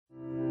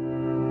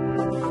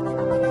Hi,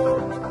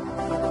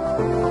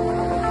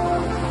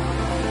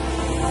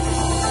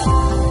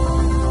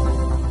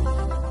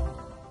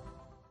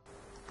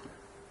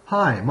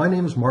 my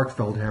name is Mark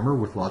Feldhammer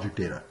with Logic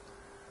Data.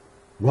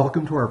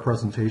 Welcome to our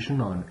presentation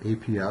on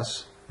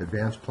APS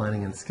Advanced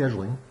Planning and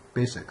Scheduling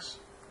Basics.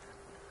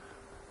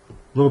 A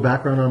little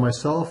background on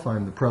myself.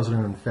 I'm the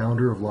president and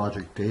founder of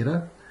Logic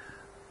Data.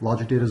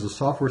 Logic Data is a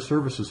software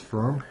services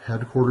firm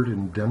headquartered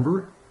in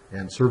Denver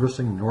and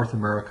servicing North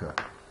America.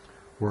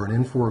 We're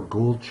an Infor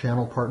Gold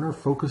Channel partner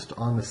focused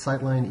on the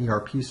SyteLine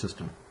ERP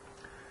system.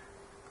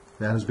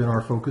 That has been our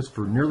focus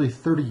for nearly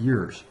 30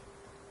 years.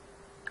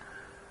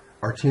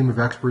 Our team of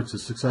experts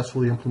has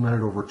successfully implemented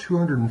over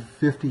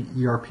 250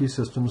 ERP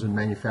systems in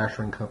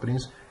manufacturing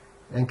companies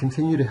and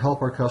continue to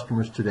help our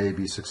customers today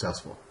be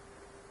successful.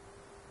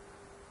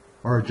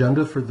 Our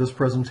agenda for this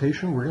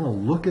presentation, we're going to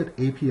look at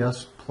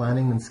APS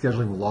planning and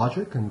scheduling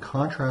logic and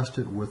contrast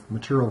it with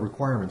material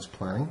requirements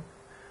planning.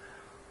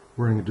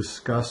 We're going to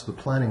discuss the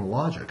planning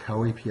logic, how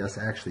APS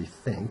actually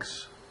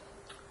thinks.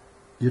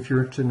 If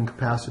you're interested in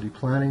capacity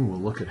planning, we'll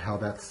look at how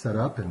that's set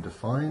up and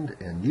defined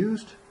and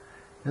used.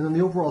 And then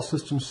the overall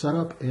system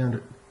setup,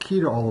 and key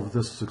to all of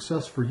this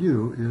success for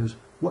you is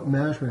what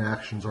management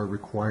actions are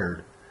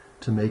required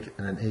to make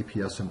an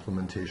APS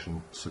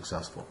implementation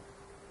successful.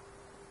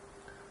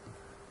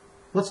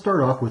 Let's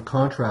start off with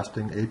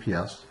contrasting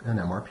APS and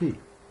MRP.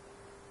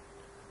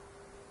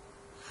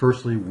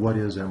 Firstly, what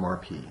is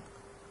MRP?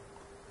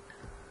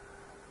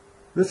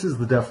 This is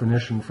the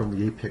definition from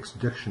the APICS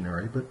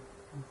dictionary, but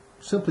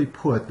simply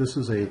put, this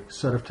is a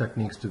set of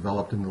techniques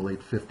developed in the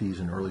late 50s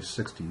and early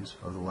 60s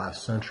of the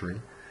last century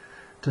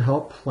to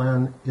help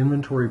plan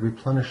inventory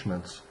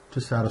replenishments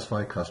to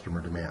satisfy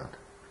customer demand.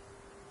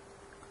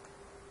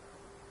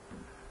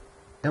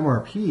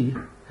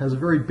 MRP has a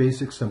very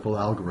basic, simple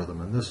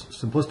algorithm, and this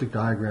simplistic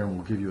diagram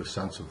will give you a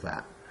sense of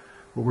that.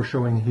 What we're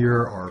showing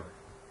here are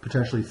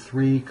potentially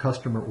 3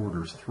 customer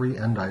orders, 3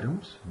 end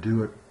items,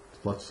 due at,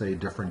 let's say,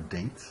 different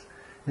dates,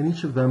 and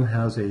each of them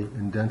has a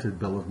indented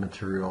bill of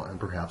material and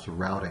perhaps a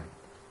routing.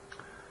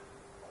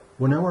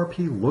 When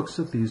MRP looks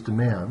at these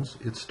demands,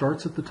 it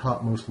starts at the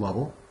topmost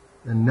level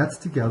and nets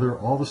together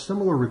all the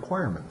similar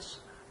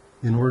requirements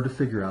in order to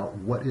figure out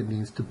what it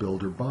needs to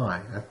build or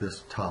buy at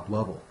this top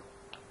level.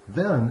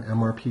 Then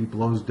MRP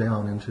blows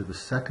down into the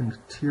second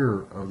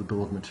tier of the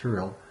bill of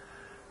material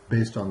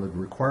based on the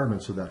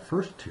requirements of that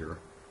first tier,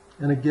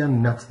 and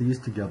again nets these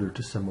together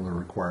to similar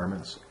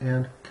requirements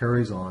and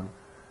carries on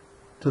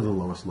to the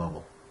lowest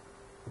level.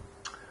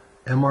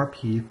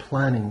 MRP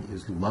planning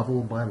is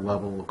level by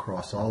level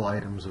across all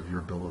items of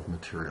your bill of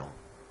material.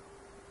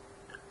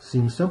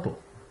 Seems simple.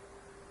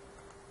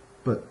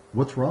 But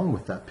what's wrong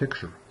with that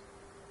picture?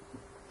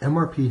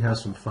 MRP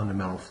has some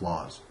fundamental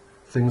flaws,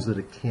 things that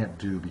it can't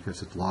do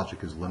because its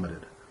logic is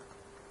limited.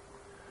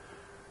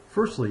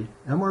 Firstly,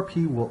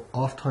 MRP will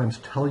oftentimes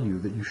tell you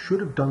that you should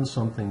have done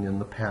something in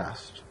the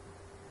past.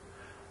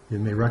 It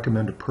may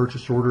recommend a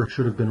purchase order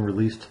should have been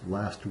released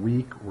last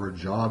week, or a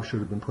job should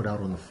have been put out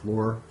on the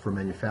floor for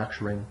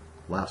manufacturing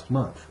last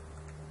month.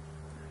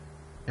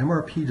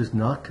 MRP does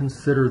not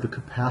consider the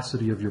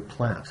capacity of your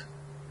plant.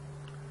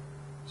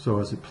 So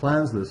as it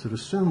plans this, it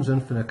assumes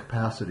infinite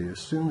capacity. It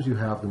assumes you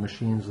have the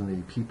machines and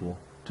the people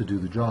to do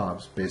the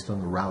jobs based on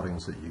the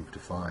routings that you've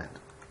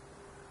defined.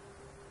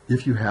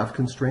 If you have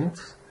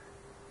constraints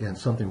and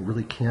something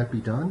really can't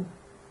be done,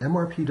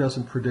 MRP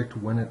doesn't predict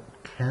when it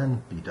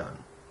can be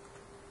done.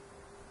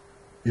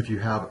 If you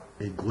have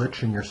a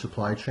glitch in your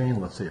supply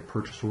chain, let's say a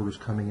purchase order is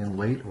coming in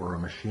late or a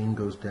machine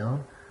goes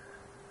down,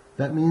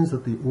 that means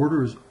that the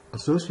orders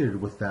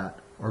associated with that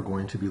are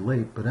going to be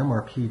late, but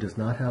MRP does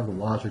not have the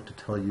logic to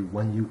tell you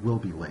when you will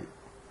be late.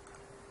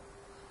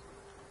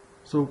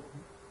 So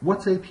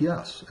what's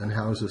APS and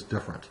how is this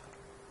different?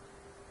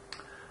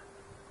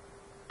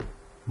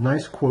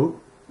 Nice quote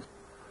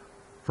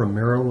from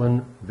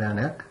Marilyn Van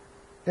Eck,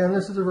 and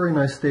this is a very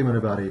nice statement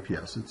about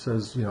APS. It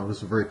says, this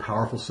is a very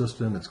powerful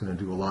system, it's going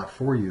to do a lot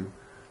for you,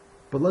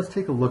 but let's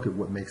take a look at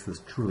what makes this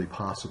truly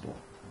possible.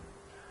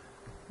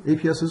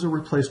 APS is a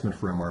replacement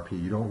for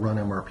MRP. You don't run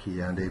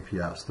MRP and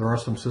APS. There are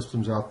some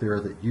systems out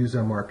there that use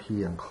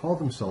MRP and call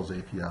themselves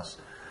APS,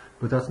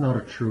 but that's not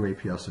a true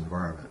APS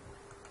environment.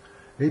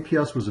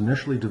 APS was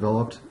initially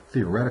developed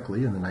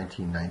theoretically in the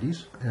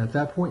 1990s, and at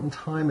that point in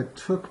time it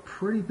took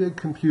pretty big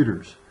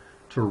computers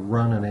to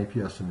run an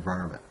APS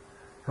environment.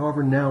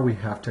 However, now we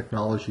have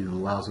technology that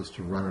allows us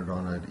to run it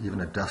on even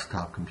a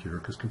desktop computer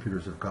because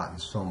computers have gotten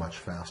so much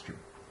faster.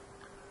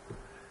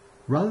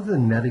 Rather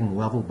than netting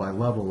level by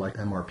level like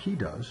MRP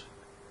does,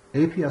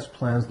 APS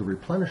plans the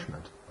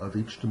replenishment of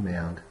each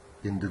demand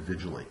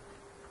individually.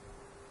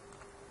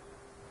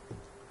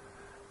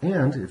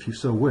 And, if you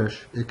so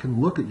wish, it can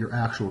look at your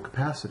actual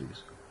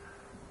capacities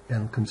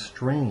and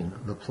constrain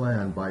the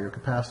plan by your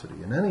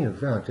capacity. In any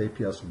event,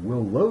 APS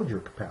will load your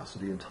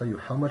capacity and tell you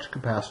how much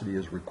capacity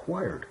is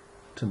required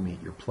to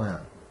meet your plan.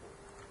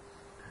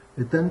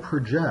 It then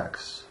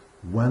projects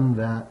when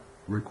that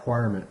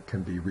requirement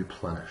can be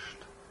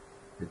replenished.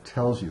 It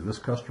tells you this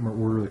customer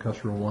order, the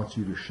customer wants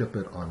you to ship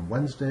it on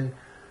Wednesday.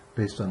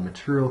 based on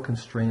material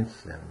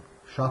constraints and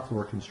shop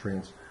floor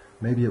constraints,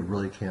 maybe it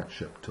really can't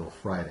ship till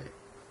Friday.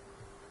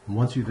 And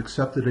once you've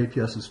accepted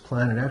APS's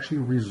plan, it actually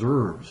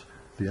reserves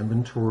the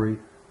inventory,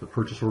 the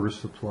purchase order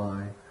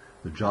supply,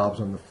 the jobs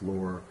on the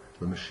floor,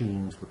 the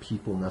machines, the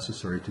people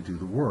necessary to do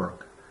the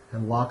work,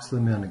 and locks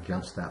them in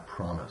against that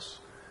promise.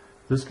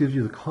 This gives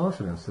you the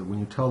confidence that when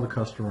you tell the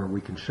customer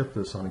we can ship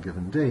this on a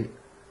given date,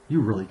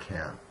 you really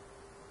can.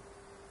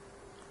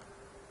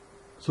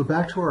 So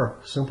back to our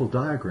simple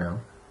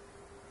diagram,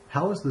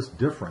 how is this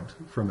different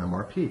from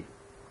MRP?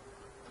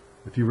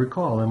 If you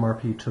recall,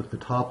 MRP took the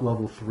top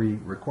level 3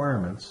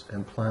 requirements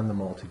and planned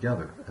them all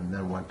together and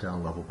then went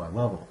down level by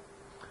level.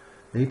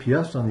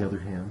 APS, on the other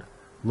hand,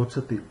 looks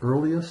at the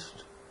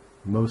earliest,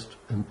 most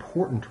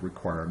important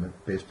requirement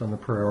based on the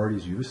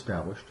priorities you've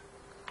established,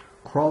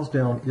 crawls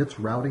down its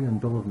routing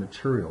and bill of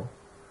material,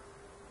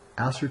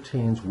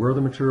 ascertains where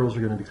the materials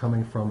are going to be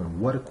coming from and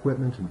what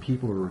equipment and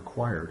people are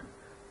required,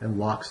 and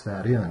locks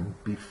that in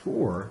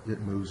before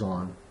it moves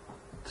on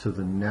to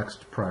the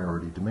next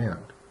priority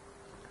demand.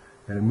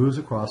 And it moves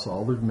across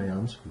all the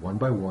demands, one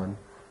by one,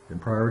 in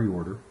priority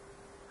order,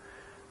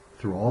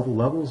 through all the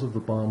levels of the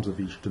bombs of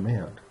each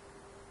demand.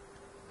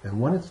 And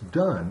when it's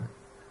done,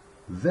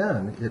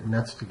 then it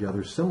nets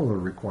together similar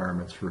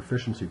requirements for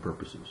efficiency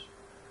purposes.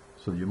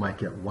 So you might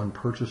get one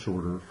purchase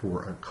order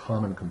for a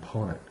common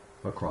component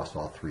across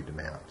all 3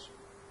 demands.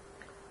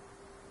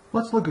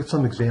 Let's look at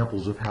some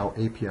examples of how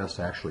APS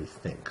actually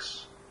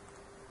thinks.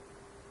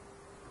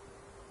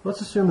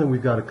 Let's assume that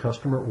we've got a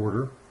customer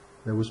order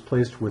that was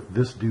placed with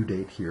this due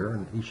date here,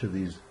 and each of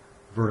these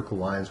vertical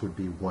lines would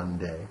be 1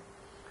 day.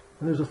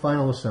 And there's a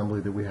final assembly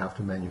that we have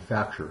to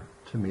manufacture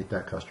to meet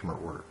that customer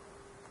order.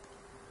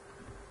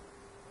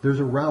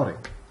 There's a routing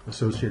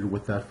associated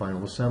with that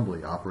final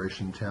assembly,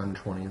 operation 10,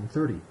 20, and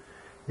 30.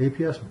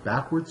 APS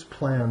backwards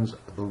plans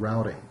the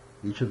routing,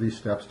 each of these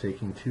steps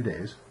taking 2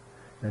 days,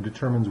 and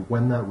determines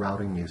when that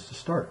routing needs to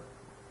start.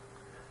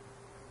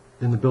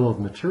 In the bill of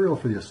material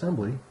for the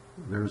assembly,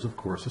 there's of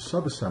course a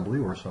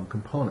subassembly or some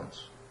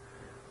components.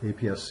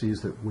 APS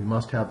sees that we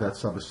must have that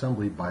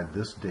subassembly by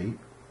this date,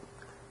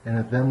 and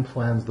it then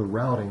plans the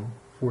routing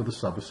for the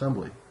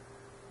subassembly.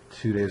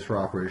 2 days for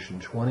operation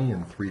 20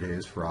 and 3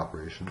 days for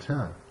operation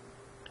 10.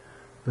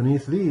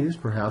 Beneath these,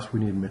 perhaps we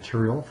need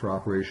material for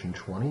operation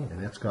 20,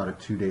 and it's got a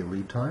 2-day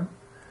lead time,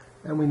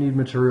 and we need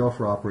material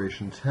for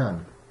operation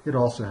 10. It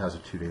also has a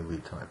 2-day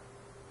lead time.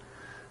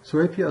 So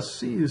APS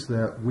sees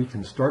that we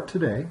can start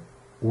today,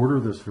 order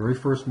this very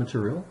first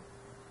material,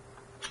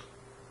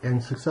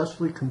 and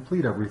successfully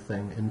complete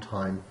everything in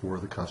time for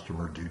the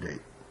customer due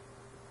date.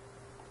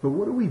 But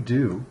what do we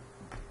do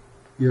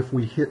if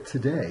we hit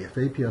today? If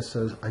APS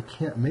says, I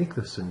can't make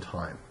this in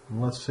time,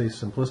 and let's say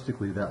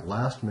simplistically that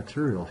last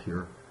material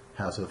here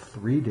has a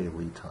 3-day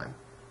lead time,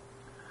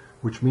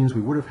 which means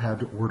we would have had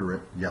to order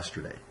it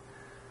yesterday.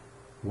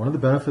 One of the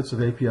benefits of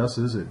APS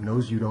is it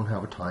knows you don't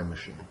have a time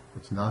machine.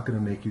 It's not going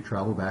to make you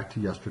travel back to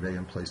yesterday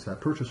and place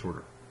that purchase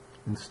order.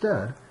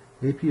 Instead,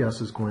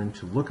 APS is going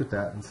to look at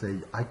that and say,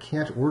 I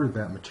can't order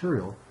that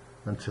material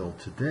until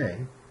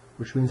today,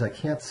 which means I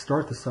can't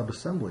start the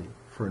subassembly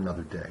for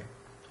another day.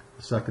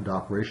 The second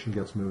operation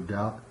gets moved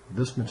out.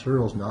 This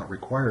material is not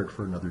required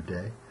for another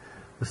day.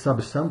 The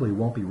subassembly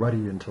won't be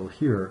ready until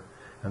here,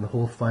 and the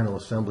whole final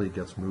assembly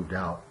gets moved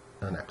out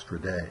an extra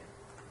day.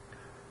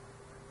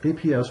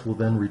 APS will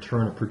then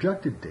return a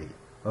projected date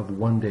of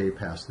 1 day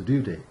past the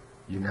due date.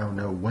 You now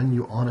know when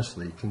you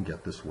honestly can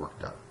get this work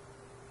done.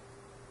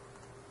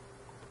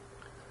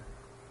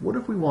 What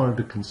if we wanted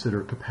to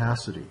consider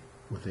capacity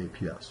with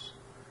APS?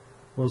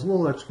 Well, there's a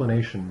little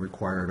explanation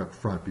required up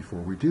front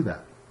before we do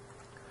that.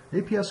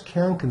 APS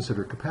can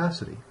consider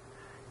capacity.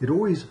 It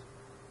always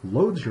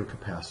loads your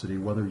capacity,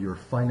 whether you're a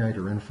finite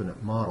or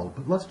infinite model,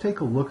 but let's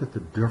take a look at the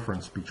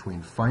difference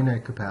between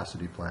finite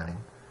capacity planning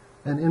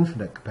and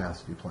infinite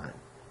capacity planning.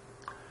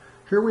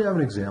 Here we have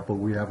an example.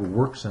 We have a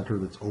work center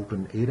that's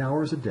open 8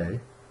 hours a day,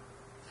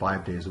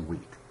 5 days a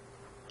week.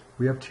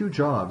 We have 2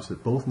 jobs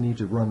that both need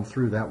to run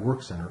through that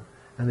work center,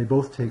 and they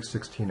both take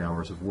 16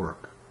 hours of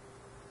work.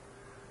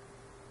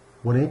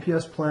 When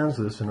APS plans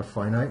this in a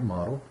finite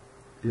model,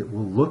 it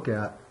will look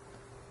at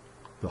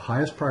the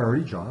highest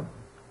priority job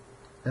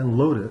and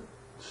load it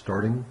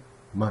starting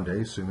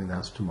Monday, assuming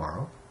that's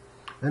tomorrow,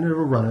 and it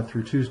will run it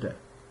through Tuesday.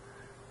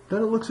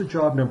 Then it looks at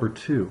job number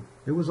 2.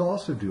 It was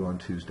also due on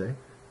Tuesday,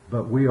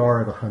 but we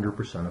are at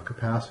 100% of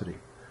capacity.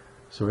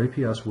 So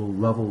APS will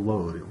level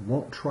load. It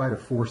won't try to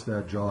force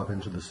that job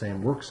into the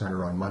same work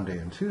center on Monday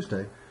and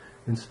Tuesday.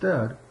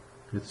 Instead,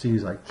 it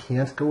sees I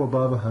can't go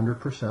above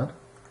 100%,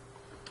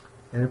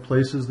 and it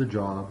places the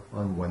job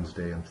on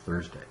Wednesday and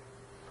Thursday.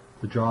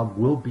 The job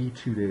will be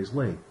 2 days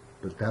late,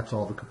 but that's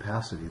all the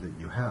capacity that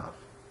you have.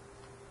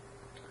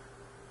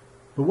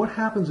 But what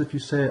happens if you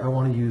say, I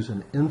want to use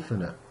an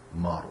infinite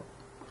model?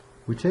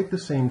 We take the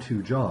same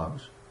 2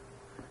 jobs,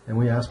 and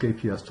we ask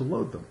APS to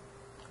load them.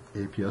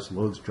 APS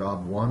loads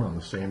job 1 on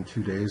the same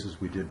 2 days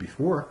as we did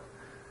before,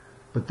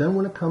 but then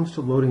when it comes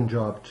to loading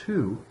job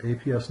 2,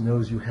 APS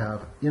knows you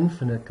have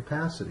infinite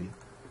capacity,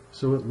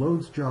 so it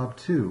loads job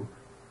 2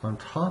 on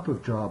top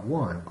of job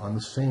 1 on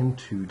the same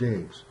 2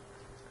 days.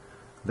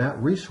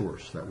 That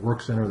resource, that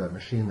work center, that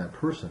machine, that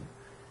person,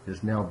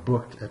 is now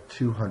booked at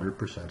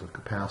 200% of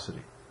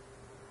capacity.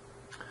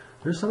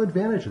 There's some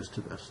advantages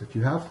to this. If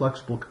you have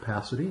flexible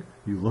capacity,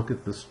 you look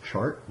at this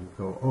chart and you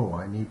go, oh,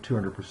 I need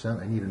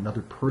 200%, I need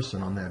another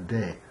person on that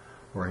day,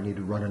 or I need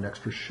to run an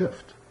extra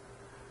shift.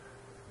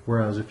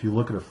 Whereas if you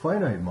look at a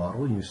finite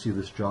model and you see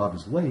this job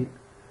is late,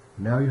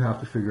 now you have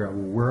to figure out,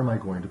 well, where am I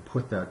going to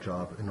put that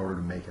job in order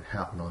to make it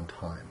happen on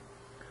time?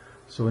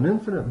 So an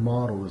infinite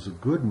model is a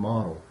good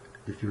model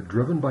if you're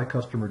driven by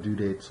customer due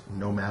dates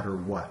no matter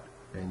what,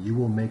 and you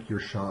will make your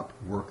shop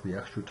work the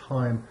extra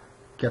time,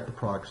 get the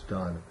products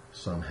done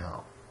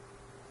somehow.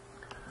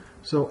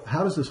 So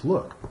how does this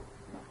look?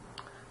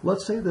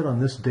 Let's say that on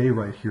this day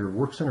right here,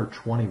 Work Center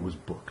 20 was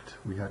booked.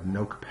 We had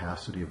no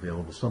capacity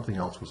available. Something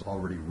else was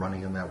already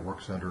running in that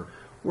work center,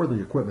 or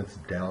the equipment's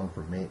down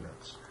for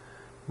maintenance.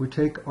 We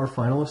take our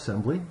final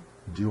assembly,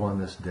 due on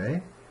this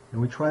day,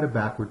 and we try to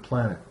backward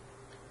plan it.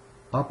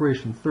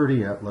 Operation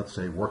 30 at, let's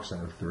say, Work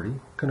Center 30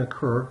 can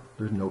occur.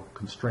 There's no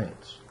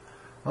constraints.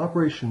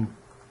 Operation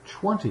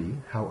 20,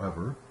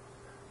 however,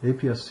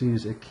 APS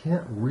sees it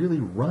can't really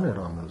run it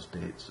on those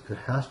dates. It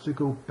has to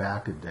go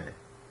back a day.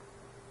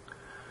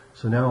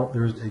 So now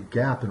there's a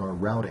gap in our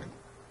routing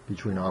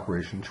between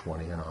Operation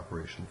 20 and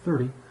Operation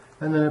 30,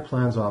 and then it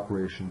plans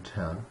Operation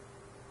 10,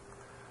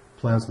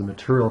 plans the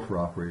material for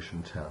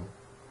Operation 10,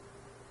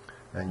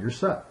 and you're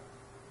set.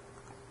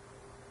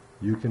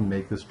 You can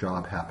make this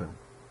job happen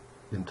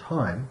in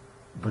time,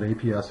 but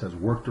APS has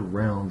worked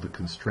around the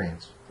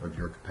constraints of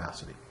your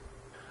capacity.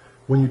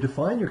 When you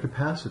define your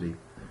capacity,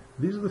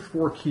 these are the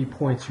 4 key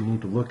points you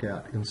need to look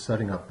at in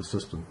setting up the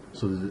system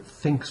so that it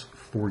thinks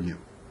for you.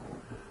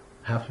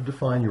 Have to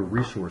define your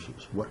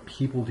resources. What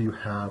people do you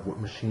have? What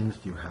machines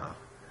do you have?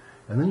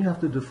 And then you have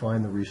to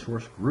define the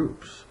resource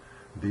groups.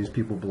 These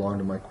people belong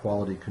to my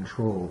quality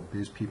control.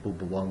 These people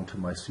belong to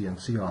my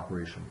CNC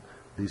operation.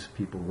 These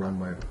people run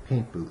my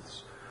paint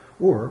booths.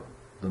 Or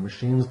the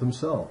machines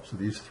themselves.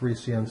 These 3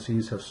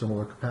 CNCs have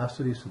similar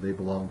capacity, so they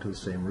belong to the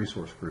same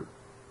resource group.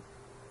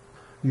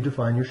 You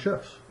define your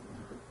shifts.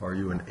 Are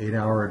you an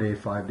 8-hour-a-day,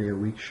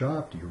 5-day-a-week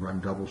shop? Do you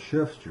run double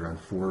shifts? Do you run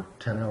 4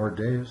 10-hour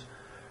days?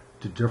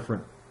 Do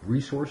different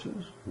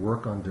resources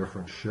work on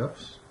different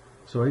shifts?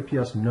 So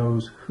APS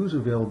knows who's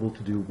available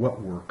to do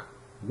what work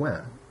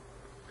when.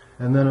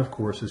 And then, of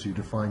course, as you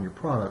define your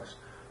products,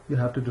 you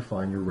have to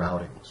define your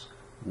routings.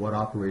 What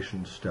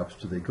operation steps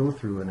do they go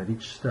through, and at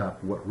each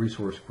step, what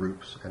resource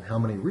groups and how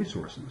many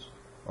resources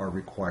are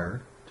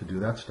required to do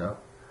that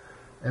step?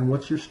 And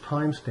what's your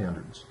time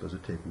standards? Does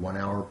it take 1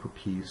 hour per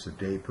piece, a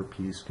day per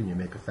piece? Can you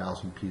make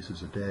 1,000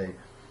 pieces a day?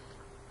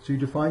 So you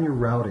define your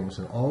routings,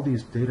 and all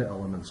these data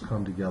elements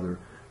come together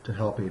to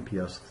help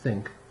APS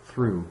think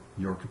through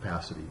your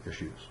capacity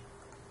issues.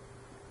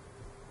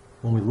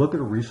 When we look at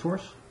a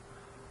resource,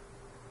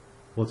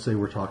 let's say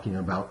we're talking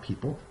about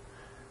people.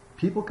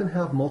 People can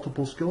have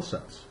multiple skill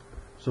sets.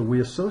 So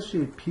we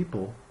associate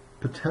people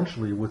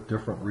potentially with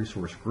different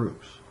resource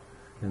groups.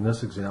 In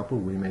this example,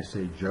 we may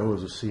say Joe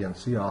is a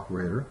CNC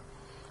operator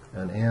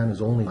and Ann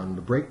is only on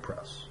the brake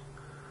press.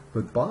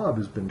 But Bob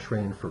has been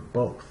trained for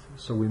both,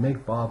 so we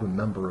make Bob a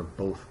member of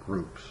both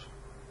groups.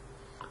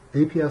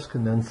 APS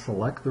can then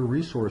select the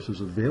resources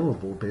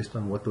available based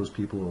on what those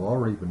people have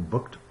already been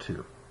booked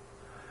to,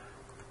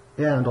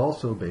 and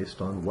also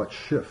based on what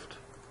shift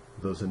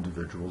those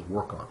individuals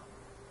work on.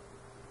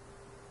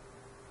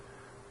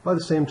 By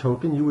the same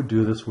token, you would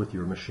do this with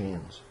your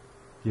machines.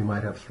 You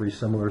might have 3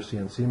 similar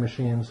CNC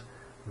machines.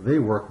 They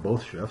work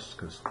both shifts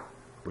because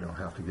we don't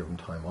have to give them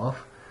time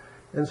off.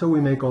 And so we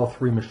make all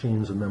 3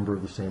 machines a member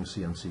of the same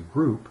CNC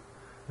group.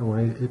 And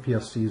when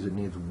APS sees it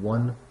needs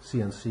 1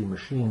 CNC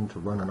machine to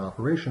run an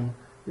operation,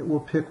 it will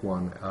pick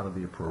one out of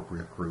the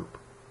appropriate group.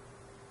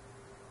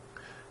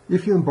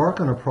 If you embark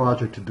on a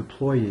project to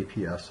deploy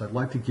APS, I'd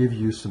like to give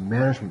you some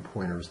management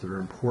pointers that are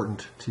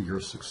important to your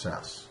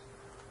success.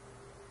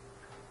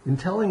 In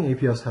telling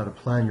APS how to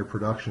plan your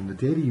production, the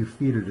data you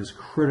feed it is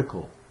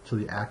critical to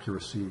the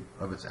accuracy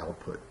of its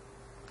output.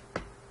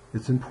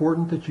 It's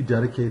important that you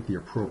dedicate the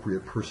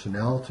appropriate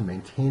personnel to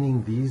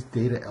maintaining these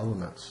data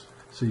elements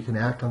so you can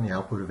act on the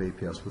output of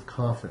APS with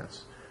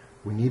confidence.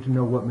 We need to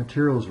know what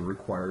materials are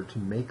required to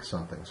make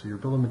something, so your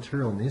bill of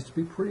material needs to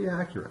be pretty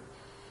accurate.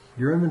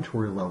 Your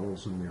inventory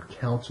levels and your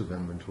counts of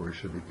inventory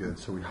should be good,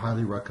 so we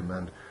highly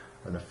recommend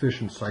an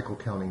efficient cycle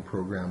counting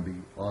program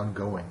be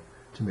ongoing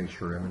to make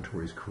sure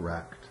inventory is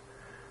correct.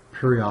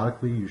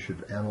 Periodically, you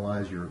should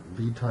analyze your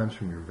lead times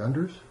from your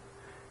vendors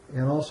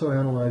and also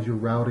analyze your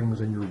routings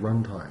and your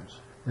run times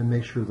and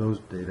make sure those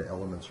data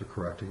elements are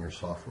correct in your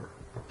software.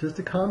 Just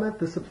a comment,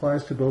 this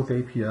applies to both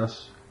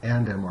APS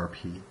and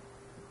MRP.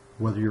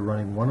 Whether you're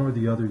running one or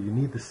the other, you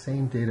need the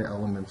same data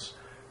elements,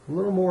 a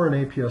little more in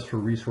APS for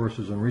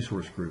resources and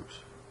resource groups,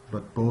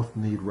 but both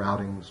need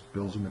routings,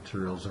 bills of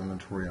materials,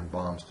 inventory, and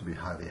BOMs to be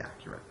highly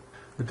accurate.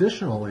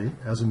 Additionally,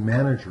 as a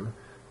manager,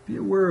 be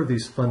aware of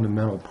these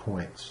fundamental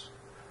points.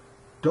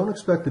 Don't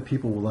expect that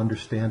people will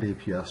understand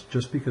APS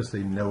just because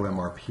they know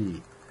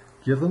MRP.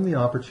 Give them the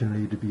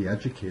opportunity to be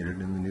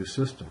educated in the new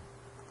system.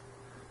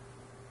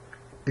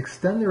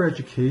 Extend their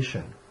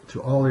education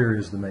to all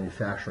areas of the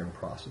manufacturing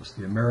process.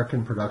 The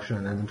American Production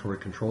and Inventory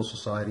Control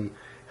Society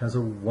has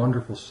a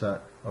wonderful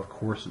set of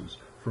courses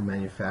for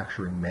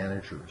manufacturing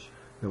managers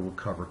that will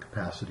cover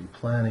capacity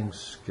planning,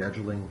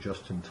 scheduling,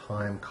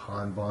 just-in-time,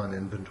 Kanban,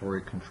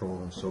 inventory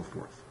control, and so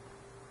forth.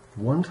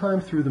 One time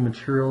through the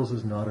materials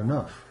is not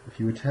enough. If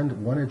you attend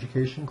one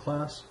education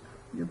class,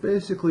 you're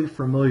basically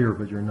familiar,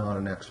 but you're not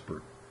an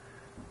expert.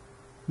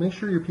 Make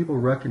sure your people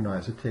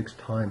recognize it takes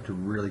time to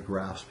really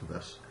grasp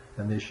this,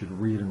 and they should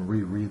read and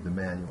reread the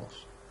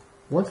manuals.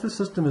 Once the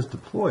system is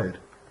deployed,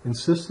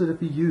 insist that it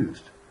be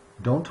used.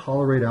 Don't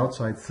tolerate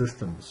outside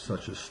systems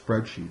such as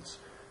spreadsheets,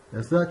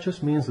 as that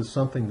just means that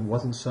something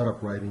wasn't set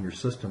up right in your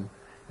system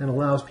and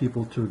allows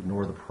people to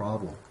ignore the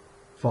problem.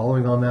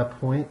 Following on that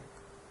point,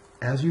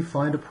 as you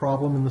find a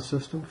problem in the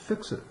system,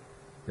 fix it.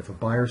 If a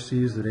buyer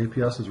sees that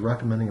APS is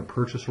recommending a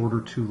purchase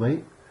order too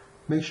late,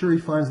 make sure he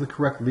finds the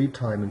correct lead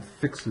time and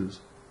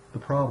fixes the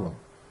problem.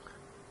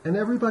 And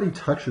everybody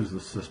touches the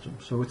system,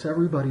 so it's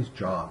everybody's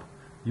job.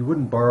 You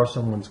wouldn't borrow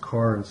someone's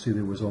car and see that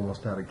it was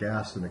almost out of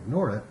gas and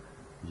ignore it.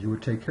 You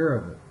would take care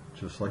of it.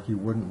 Just like you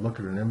wouldn't look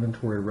at an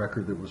inventory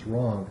record that was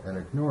wrong and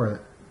ignore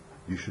it,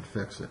 you should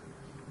fix it.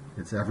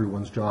 It's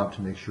everyone's job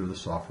to make sure the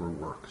software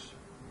works.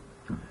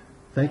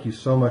 Thank you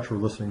so much for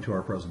listening to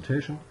our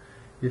presentation.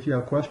 If you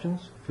have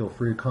questions, feel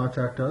free to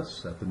contact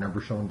us at the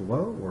number shown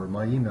below or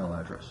my email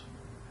address.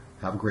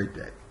 Have a great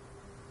day.